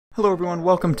Hello everyone,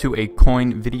 welcome to a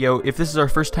coin video. If this is our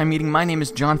first time meeting, my name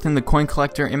is Jonathan the Coin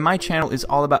Collector, and my channel is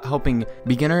all about helping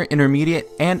beginner, intermediate,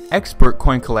 and expert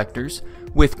coin collectors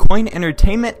with coin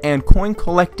entertainment and coin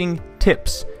collecting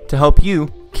tips to help you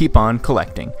keep on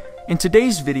collecting. In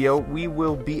today's video, we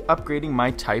will be upgrading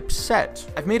my type set.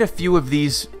 I've made a few of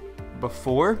these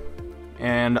before,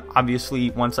 and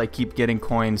obviously once I keep getting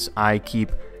coins, I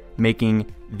keep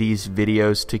making these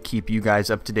videos to keep you guys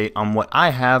up to date on what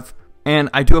I have.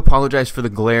 And I do apologize for the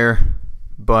glare,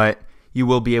 but you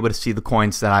will be able to see the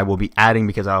coins that I will be adding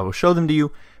because I will show them to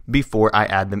you before I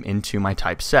add them into my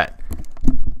type set.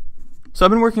 So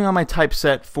I've been working on my type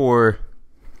set for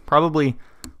probably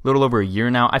a little over a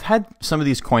year now. I've had some of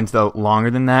these coins though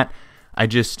longer than that. I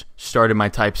just started my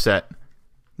type set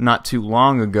not too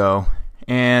long ago,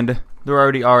 and there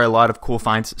already are a lot of cool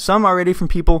finds. Some already from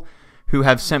people who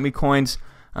have sent me coins,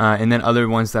 and then other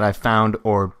ones that I found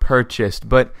or purchased.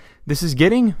 But this is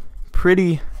getting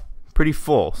pretty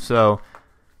full, so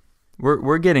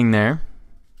we're getting there.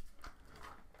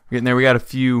 We got a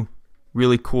few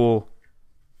really cool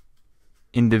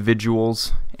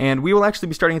individuals, and we will actually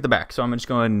be starting at the back. So I'm just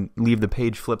going to leave the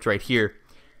page flipped right here.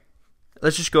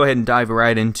 Let's just go ahead and dive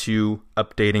right into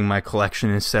updating my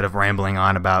collection instead of rambling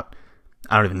on about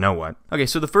I don't even know what. Okay,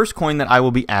 so the first coin that I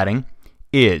will be adding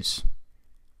is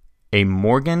a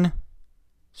Morgan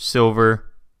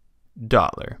silver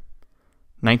dollar.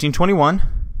 1921,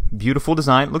 beautiful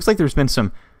design. Looks like there's been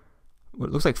some,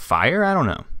 what looks like fire? I don't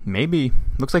know. Maybe,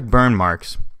 looks like burn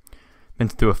marks. Been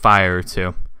through a fire or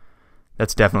two.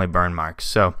 That's definitely burn marks.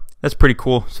 So that's pretty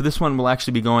cool. So this one will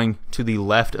actually be going to the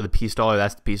left of the piece dollar.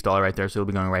 That's the piece dollar right there, so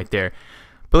it'll be going right there.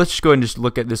 But let's just go ahead and just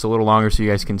look at this a little longer so you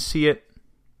guys can see it.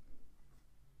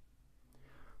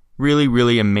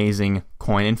 Really amazing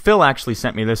coin. And Phil actually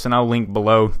sent me this, and I'll link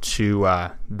below to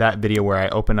that video where I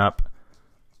open up.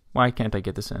 Why can't I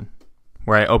get this in?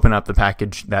 Where I open up the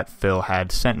package that Phil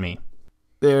had sent me.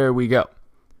 There we go.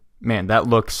 Man, that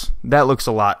looks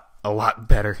a lot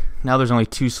better. Now there's only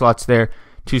two slots there,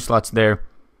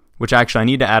 which actually I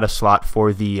need to add a slot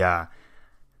for the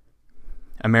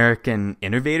American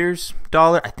Innovators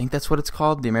dollar. I think that's what it's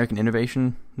called, the American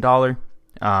Innovation dollar,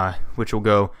 which will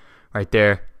go right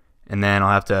there. And then I'll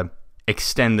have to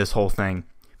extend this whole thing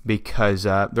because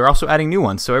they're also adding new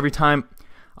ones. So every time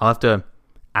I'll have to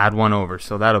add one over.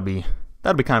 So that'll be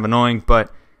kind of annoying,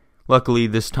 but luckily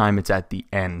this time it's at the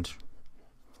end.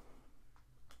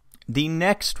 The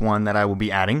next one that I will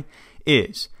be adding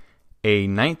is a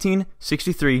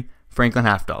 1963 Franklin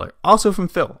half dollar, also from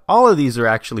Phil. All of these are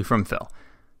actually from Phil.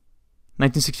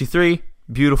 1963,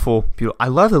 beautiful. I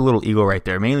love the little eagle right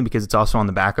there, mainly because it's also on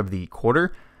the back of the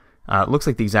quarter. It looks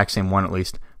like the exact same one at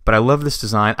least, but I love this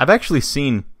design. I've actually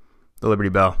seen the Liberty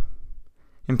Bell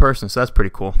in person, so that's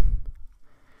pretty cool.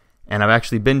 And I've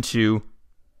actually been to,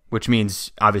 which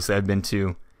means obviously I've been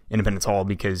to Independence Hall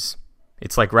because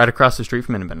it's like right across the street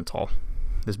from Independence Hall.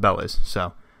 This bell is,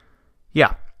 so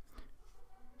yeah.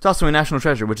 It's also a National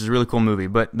Treasure, which is a really cool movie,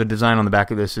 but the design on the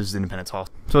back of this is Independence Hall.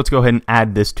 So let's go ahead and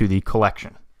add this to the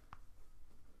collection.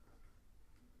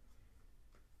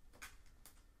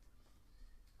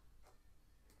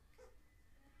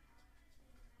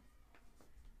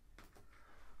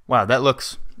 Wow, that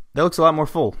looks a lot more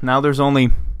full. Now there's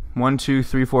only 1, 2,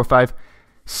 3, 4, 5,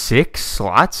 6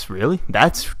 slots. Really?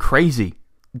 That's crazy.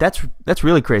 That's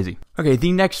really crazy. Okay,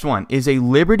 the next one is a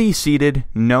Liberty seated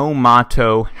no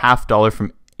motto half dollar from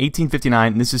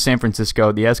 1859. This is San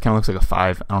Francisco. The S kind of looks like a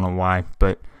 5. I don't know why,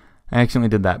 but I accidentally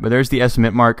did that. But there's the S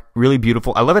mint mark. Really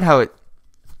beautiful. I love it how it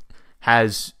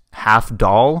has half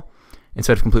doll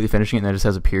instead of completely finishing it, and then it just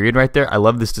has a period right there. I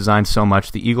love this design so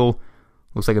much. The eagle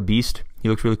looks like a beast. He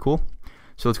looks really cool.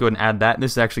 So let's go ahead and add that.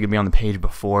 This is actually going to be on the page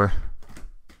before.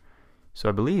 So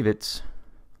I believe it's...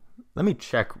 Let me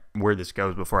check where this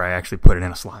goes before I actually put it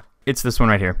in a slot. It's this one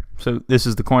right here. So this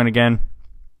is the coin again.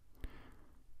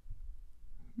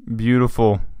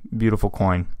 Beautiful, beautiful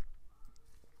coin.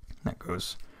 That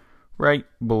goes right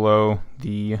below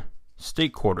the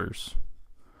state quarters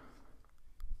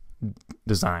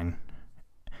design.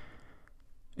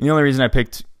 And the only reason I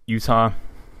picked Utah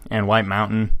and White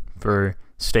Mountain for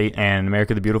state and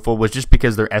America the Beautiful was just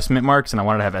because they're S-mint marks, and I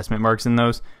wanted to have S-mint marks in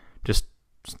those just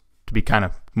to be kind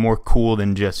of more cool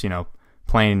than just, you know,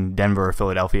 plain Denver or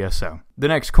Philadelphia. So the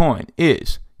next coin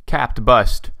is capped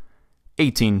bust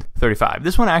 1835.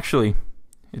 This one actually,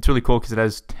 it's really cool because it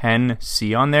has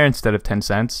 10C on there instead of 10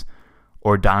 cents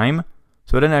or dime.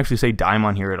 So it doesn't actually say dime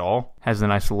on here at all. Has a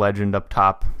nice legend up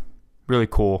top. Really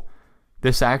cool.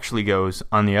 This actually goes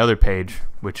on the other page,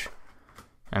 which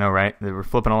I know, right? We're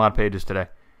flipping a lot of pages today.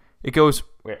 It goes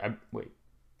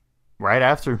right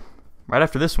right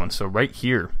after this one, so right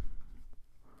here.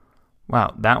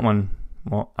 Wow, that one,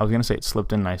 well, I was going to say it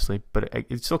slipped in nicely, but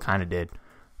it still kind of did.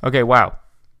 Okay, wow.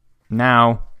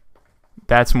 Now,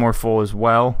 that's more full as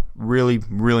well. Really,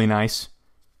 really nice.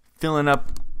 We're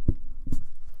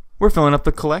filling up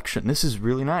the collection. This is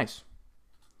really nice.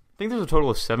 I think there's a total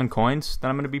of 7 coins that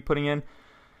I'm going to be putting in.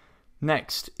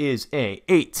 Next is a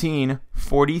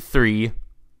 1843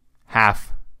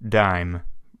 half dime.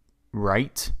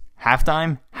 Right? Half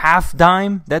dime? Half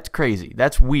dime? That's crazy.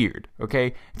 That's weird,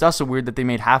 okay? It's also weird that they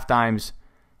made half dimes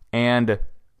and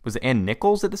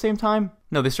nickels at the same time?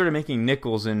 No, they started making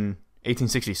nickels in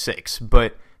 1866,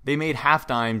 but they made half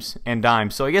dimes and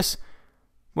dimes. So I guess,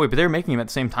 wait, but they were making them at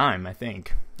the same time, I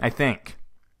think.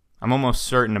 I'm almost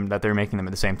certain that they're making them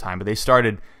at the same time, but they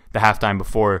started the half dime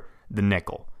before the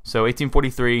nickel. So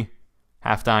 1843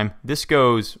 half dime. This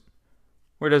goes,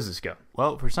 where does this go?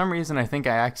 Well, for some reason, I think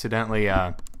I accidentally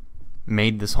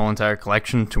made this whole entire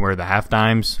collection to where the half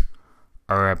dimes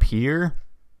are up here,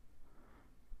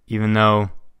 even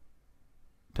though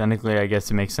technically I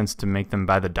guess it makes sense to make them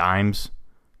by the dimes,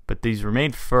 but these were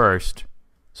made first,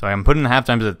 so I'm putting the half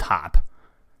dimes at the top,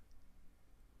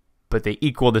 but they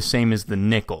equal the same as the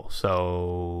nickel.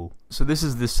 So this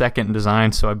is the second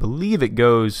design, so I believe it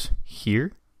goes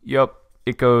here. Yep,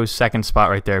 it goes second spot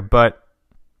right there, but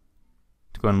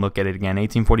to go and look at it again,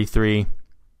 1843,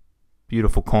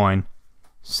 beautiful coin,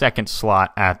 second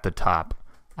slot at the top.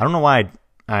 I don't know why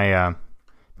I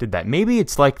did that. Maybe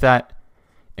it's like that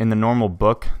in the normal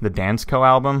book, the Dansko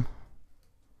album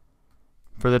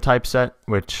for the typeset,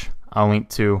 which I'll link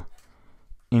to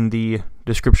in the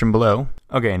description below.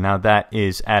 Okay, now that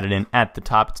is added in at the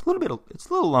top. It's a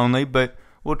little lonely, but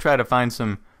we'll try to find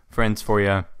some friends for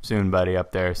you soon, buddy,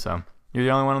 up there. So you're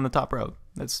the only one on the top row.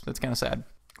 That's kind of sad.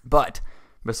 But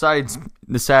besides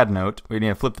the sad note, we need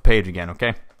to flip the page again,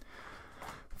 okay?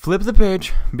 Flip the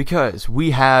page because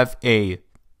we have a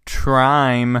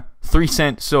Trime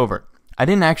 3-cent silver. I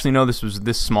didn't actually know this was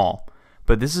this small,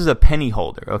 but this is a penny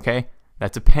holder, okay?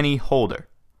 That's a penny holder.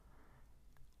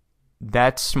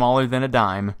 That's smaller than a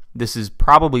dime. This is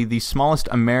probably the smallest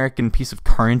American piece of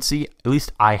currency, at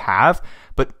least I have,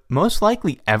 but most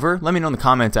likely ever. Let me know in the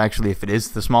comments, actually, if it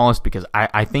is the smallest, because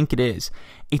I think it is.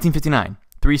 1859,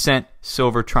 3-cent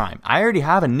silver Trime. I already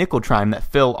have a nickel Trime that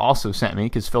Phil also sent me,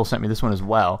 because Phil sent me this one as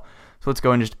well. So let's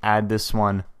go and just add this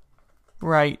one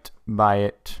right by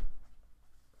it.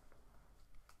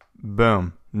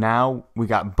 Boom. Now we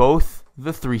got both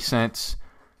the 3 cents.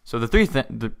 So the 3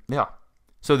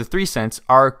 cents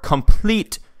are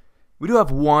complete. We do have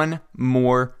one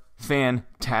more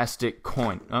fantastic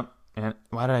coin. Oh, and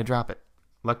why did I drop it?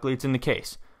 Luckily it's in the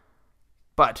case.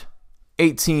 But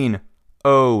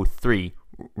 1803,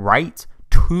 right?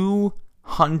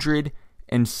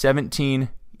 217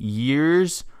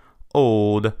 years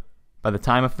old by the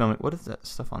time of filming. What is that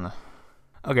stuff on the...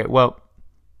 Okay, well,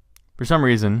 for some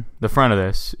reason, the front of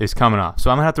this is coming off,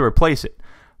 so I'm going to have to replace it.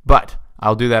 But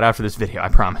I'll do that after this video, I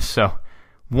promise. So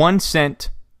 1 cent,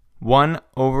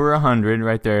 1/100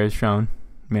 right there is shown.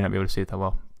 You may not be able to see it that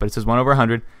well, but it says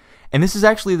 1/100. And this is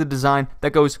actually the design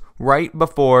that goes right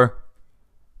before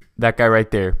that guy right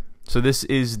there. So this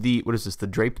is the, what is this, the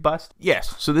draped bust?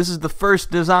 Yes. So this is the first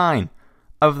design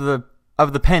of the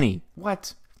penny.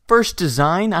 What? First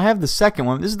design? I have the second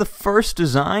one. This is the first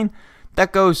design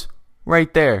that goes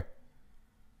right there.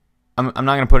 I'm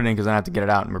not going to put it in because I have to get it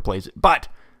out and replace it. But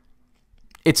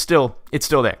it's still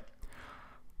there.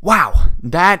 Wow,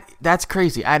 that's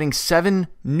crazy. Adding 7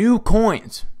 new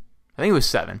coins. I think it was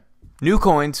 7 new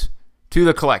coins to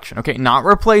the collection. Okay, not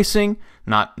replacing,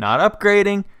 not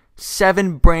upgrading.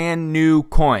 7 brand new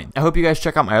coins. I hope you guys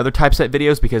check out my other typeset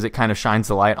videos because it kind of shines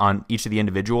the light on each of the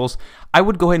individuals. I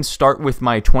would go ahead and start with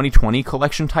my 2020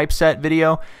 collection typeset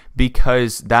video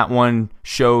because that one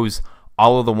shows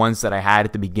all of the ones that I had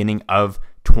at the beginning of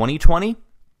 2020.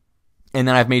 And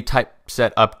then I've made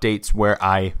typeset updates where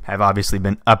I have obviously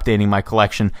been updating my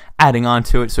collection, adding on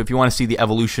to it. So if you want to see the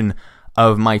evolution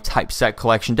of my typeset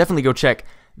collection, definitely go check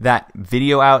that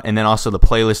video out, and then also the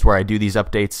playlist where I do these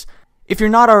updates. If you're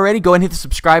not already, go ahead and hit the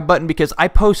subscribe button because I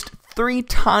post 3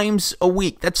 times a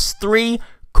week. That's 3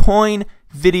 coin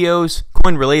videos,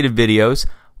 coin-related videos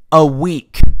a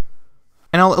week.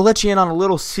 And I'll let you in on a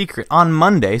little secret. On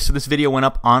Monday, so this video went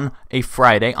up on a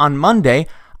Friday, on Monday,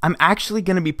 I'm actually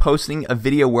going to be posting a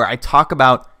video where I talk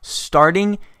about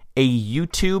starting a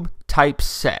YouTube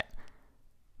typeset.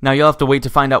 Now, you'll have to wait to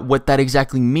find out what that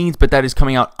exactly means, but that is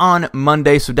coming out on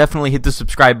Monday, so definitely hit the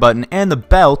subscribe button and the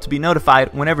bell to be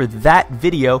notified whenever that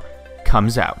video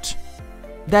comes out.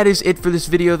 That is it for this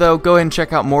video, though. Go ahead and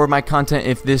check out more of my content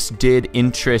if this did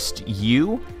interest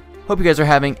you. Hope you guys are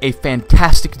having a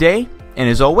fantastic day, and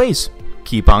as always,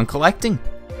 keep on collecting.